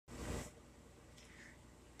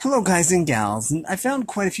Hello guys and gals, and I found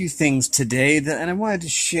quite a few things today and I wanted to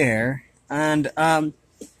share, and I'm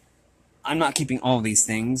not keeping all of these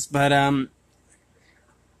things, but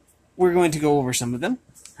we're going to go over some of them.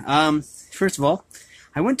 First of all,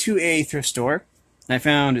 I went to a thrift store and I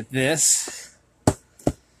found this.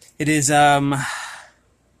 It is a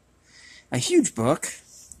huge book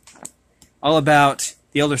all about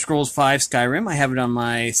the Elder Scrolls V Skyrim. I have it on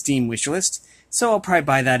my Steam wishlist, so I'll probably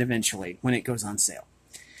buy that eventually when it goes on sale.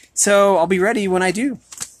 So I'll be ready when I do.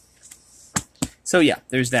 So yeah,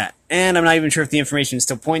 there's that. And I'm not even sure if the information is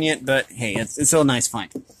still poignant, but hey, it's still a nice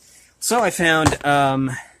find. So I found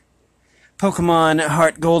Pokemon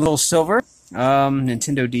Heart Gold and Silver,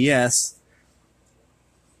 Nintendo DS.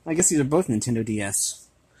 I guess these are both Nintendo DS.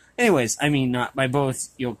 Anyways, I mean, not by both.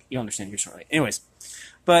 You'll understand here shortly. Anyways,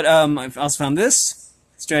 but I've also found this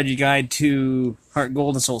strategy guide to Heart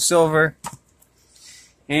Gold and Soul Silver.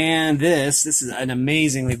 And this is an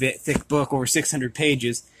amazingly thick book, over 600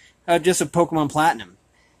 pages, just of Pokemon Platinum.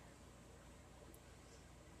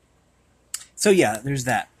 So yeah, there's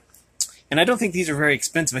that. And I don't think these are very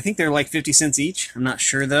expensive. I think they're like 50 cents each. I'm not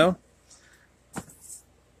sure, though.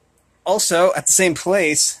 Also, at the same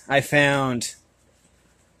place, I found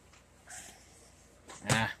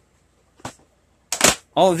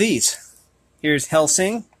all of these. Here's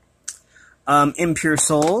Hellsing, Impure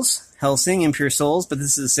Souls. Hellsing, Impure Souls, but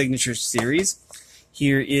this is a Signature Series.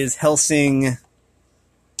 Here is Hellsing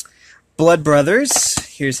Blood Brothers.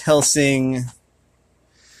 Here's Hellsing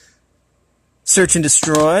Search and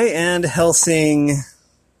Destroy, and Hellsing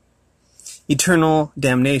Eternal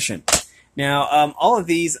Damnation. Now, all of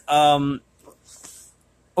these, overall,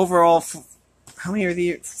 how many are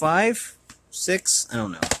there? 5? 6? I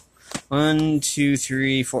don't know. 1, 2,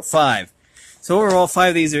 3, 4, 5. So overall, 5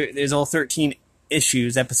 of these there's all 13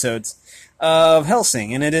 episodes of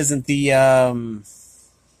Hellsing, and it isn't the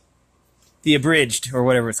abridged or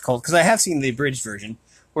whatever it's called, because I have seen the abridged version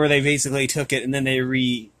where they basically took it and then they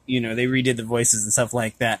redid the voices and stuff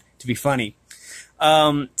like that to be funny.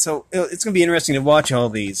 So it's going to be interesting to watch all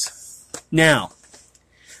these. Now,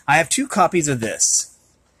 I have 2 copies of this.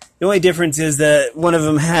 The only difference is that one of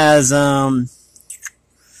them has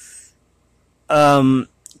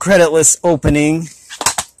creditless opening.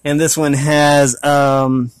 And this one has,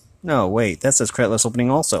 no, wait, that says creditless opening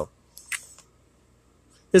also.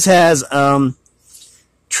 This has,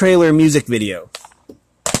 trailer music video.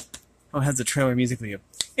 Oh, it has a trailer music video.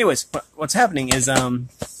 Anyways, what's happening is,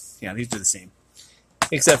 yeah, these are the same.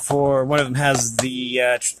 Except for one of them has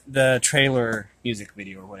the trailer music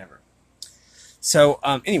video or whatever. So,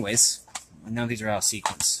 anyways, now these are out of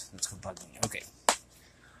sequence. That's gonna bug me. Okay.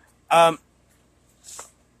 I'll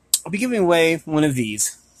be giving away one of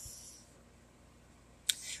these.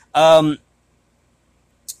 The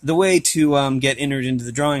way to get entered into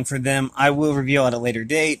the drawing for them, I will reveal at a later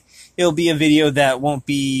date. It'll be a video that won't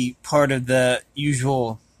be part of the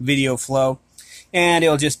usual video flow, and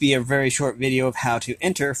it'll just be a very short video of how to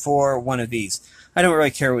enter for one of these. I don't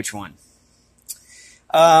really care which one.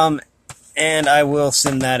 And I will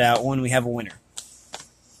send that out when we have a winner.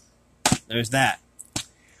 There's that.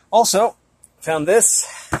 Also, found this.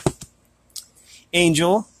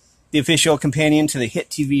 Angel, the official companion to the hit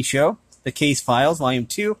TV show, The Case Files, Volume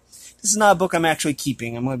 2. This is not a book I'm actually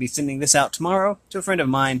keeping. I'm going to be sending this out tomorrow to a friend of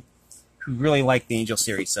mine who really liked the Angel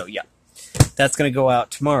series, so yeah. That's going to go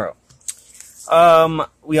out tomorrow.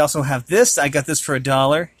 We also have this. I got this for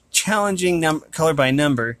 $1. Challenging color by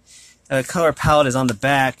number. Color palette is on the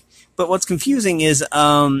back. But what's confusing is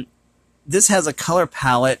this has a color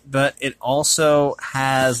palette, but it also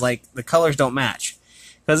has, like, the colors don't match.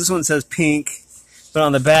 Because this one says pink, but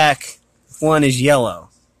on the back, one is yellow.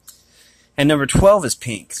 And number 12 is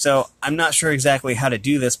pink. So I'm not sure exactly how to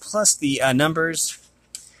do this. Plus the numbers.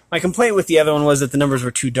 My complaint with the other one was that the numbers were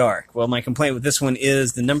too dark. Well, my complaint with this one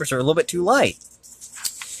is the numbers are a little bit too light.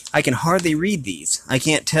 I can hardly read these. I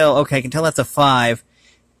can't tell. Okay, I can tell that's a 5.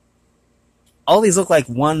 All these look like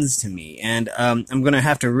 1s to me. And I'm going to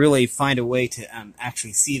have to really find a way to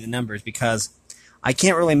actually see the numbers because I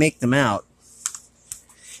can't really make them out.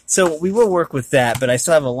 So we will work with that, but I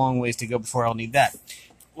still have a long ways to go before I'll need that.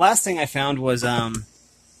 Last thing I found was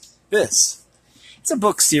this. It's a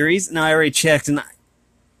book series. Now I already checked, and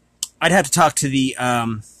I'd have to talk to the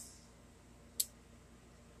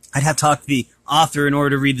author in order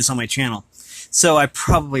to read this on my channel. So I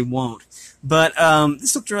probably won't. But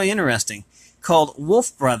this looked really interesting. Called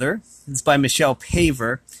Wolf Brother. It's by Michelle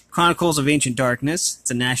Paver. Chronicles of Ancient Darkness.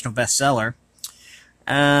 It's a national bestseller.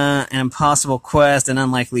 An Impossible Quest, An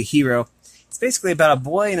Unlikely Hero. It's basically about a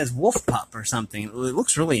boy and his wolf pup or something. It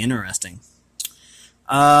looks really interesting.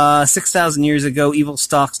 6,000 years ago, evil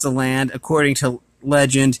stalks the land. According to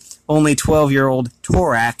legend, only 12-year-old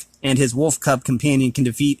Torak and his wolf cub companion can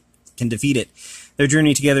defeat it. Their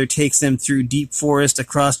journey together takes them through deep forest,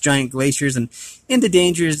 across giant glaciers, and into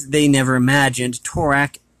dangers they never imagined.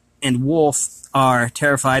 Torak and Wolf are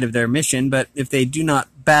terrified of their mission, but if they do not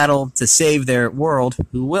battle to save their world,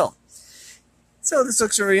 who will? So this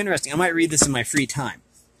looks very interesting. I might read this in my free time.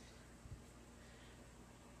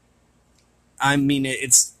 I mean,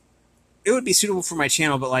 it would be suitable for my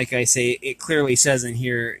channel, but like I say, it clearly says in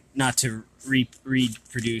here not to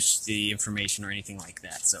reproduce the information or anything like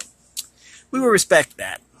that. So we will respect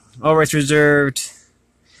that. All rights reserved.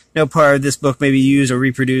 No part of this book may be used or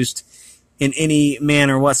reproduced in any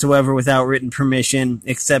manner whatsoever without written permission,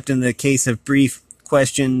 except in the case of brief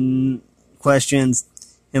questions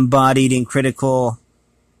embodied in critical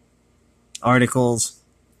articles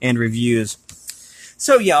and reviews.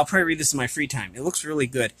 So yeah, I'll probably read this in my free time. It looks really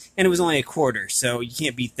good. And it was only a quarter, so you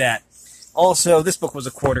can't beat that. Also, this book was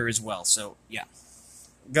a quarter as well, so yeah.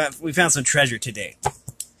 We found some treasure today.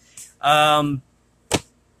 The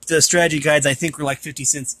strategy guides, I think, were like 50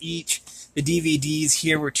 cents each. The DVDs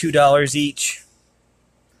here were $2 each.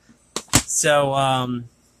 So,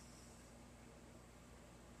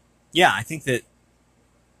 yeah, I think that,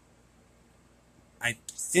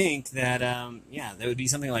 yeah, that would be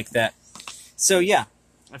something like that. So, yeah,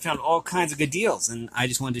 I found all kinds of good deals, and I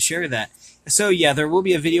just wanted to share that. So, yeah, there will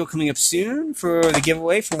be a video coming up soon for the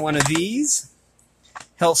giveaway for one of these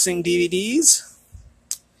Hellsing DVDs.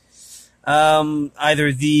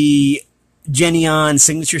 Either the Geneon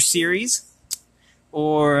Signature Series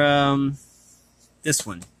or this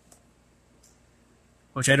one,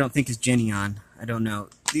 which I don't think is Geneon. I don't know.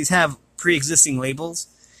 These have pre-existing labels,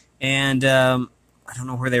 and I don't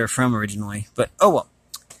know where they were from originally, but oh well.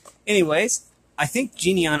 Anyways, I think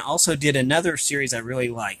Geneon also did another series I really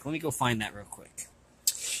like. Let me go find that real quick.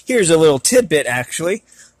 Here's a little tidbit, actually.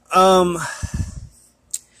 One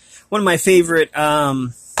of my favorite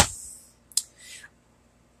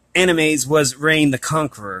animes was Reign the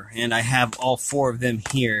Conqueror, and I have all 4 of them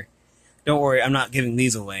here. Don't worry, I'm not giving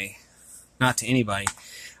these away. Not to anybody.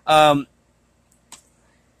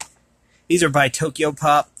 These are by Tokyo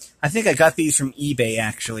Pop. I think I got these from eBay,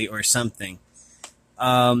 actually, or something.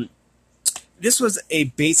 This was a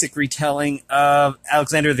basic retelling of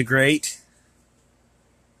Alexander the Great,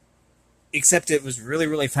 except it was really,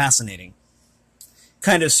 really fascinating.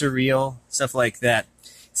 Kind of surreal, stuff like that.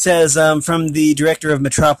 It says, from the director of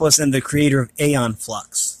Metropolis and the creator of Aeon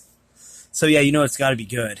Flux. So yeah, you know it's got to be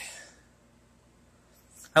good.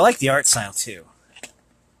 I like the art style, too.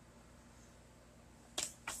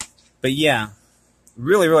 But yeah,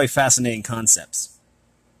 really, really fascinating concepts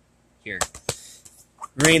here.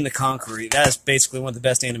 Reign the Conqueror, that is basically one of the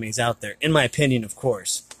best animes out there, in my opinion, of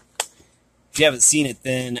course. If you haven't seen it,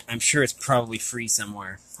 then I'm sure it's probably free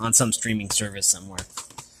somewhere, on some streaming service somewhere.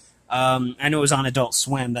 I know it was on Adult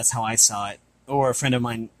Swim, that's how I saw it. Or a friend of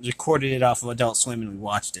mine recorded it off of Adult Swim and we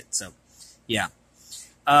watched it, so, yeah.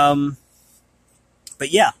 But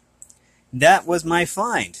yeah, that was my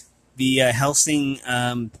find. The Hellsing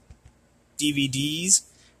DVDs,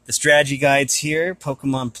 the strategy guides here,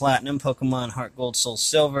 Pokemon Platinum, Pokemon Heart Gold, Soul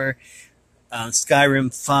Silver,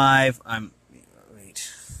 Skyrim 5,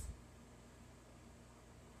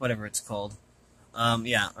 whatever it's called.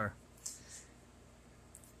 Yeah, or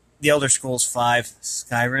The Elder Scrolls 5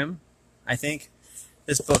 Skyrim, I think.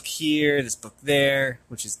 This book here, this book there,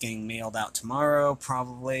 which is getting mailed out tomorrow,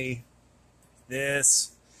 probably.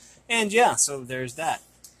 This. And yeah, so there's that.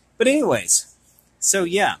 But anyways, so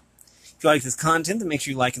yeah. If you like this content, then make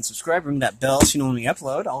sure you like and subscribe. Ring that bell so you know when we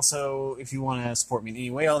upload. Also, if you want to support me in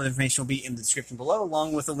any way, all the information will be in the description below,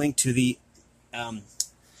 along with a link to the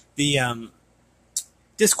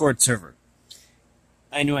Discord server.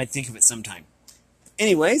 I knew I'd think of it sometime.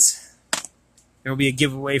 Anyways, there will be a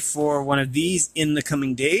giveaway for one of these in the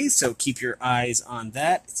coming days, so keep your eyes on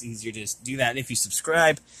that. It's easier to just do that if you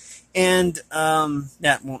subscribe. And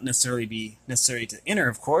that won't necessarily be necessary to enter,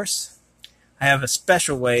 of course. I have a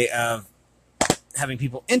special way of having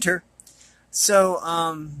people enter. So,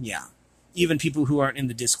 yeah. Even people who aren't in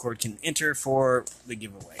the Discord can enter for the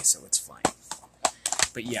giveaway, so it's fine.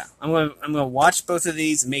 But yeah, I'm gonna watch both of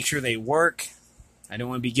these and make sure they work. I don't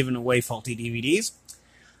want to be giving away faulty DVDs.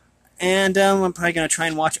 And I'm probably going to try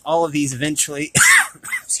and watch all of these eventually.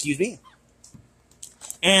 Excuse me.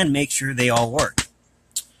 And make sure they all work.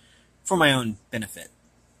 For my own benefit.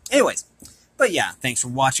 Anyways. But yeah, thanks for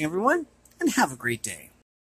watching, everyone. And have a great day.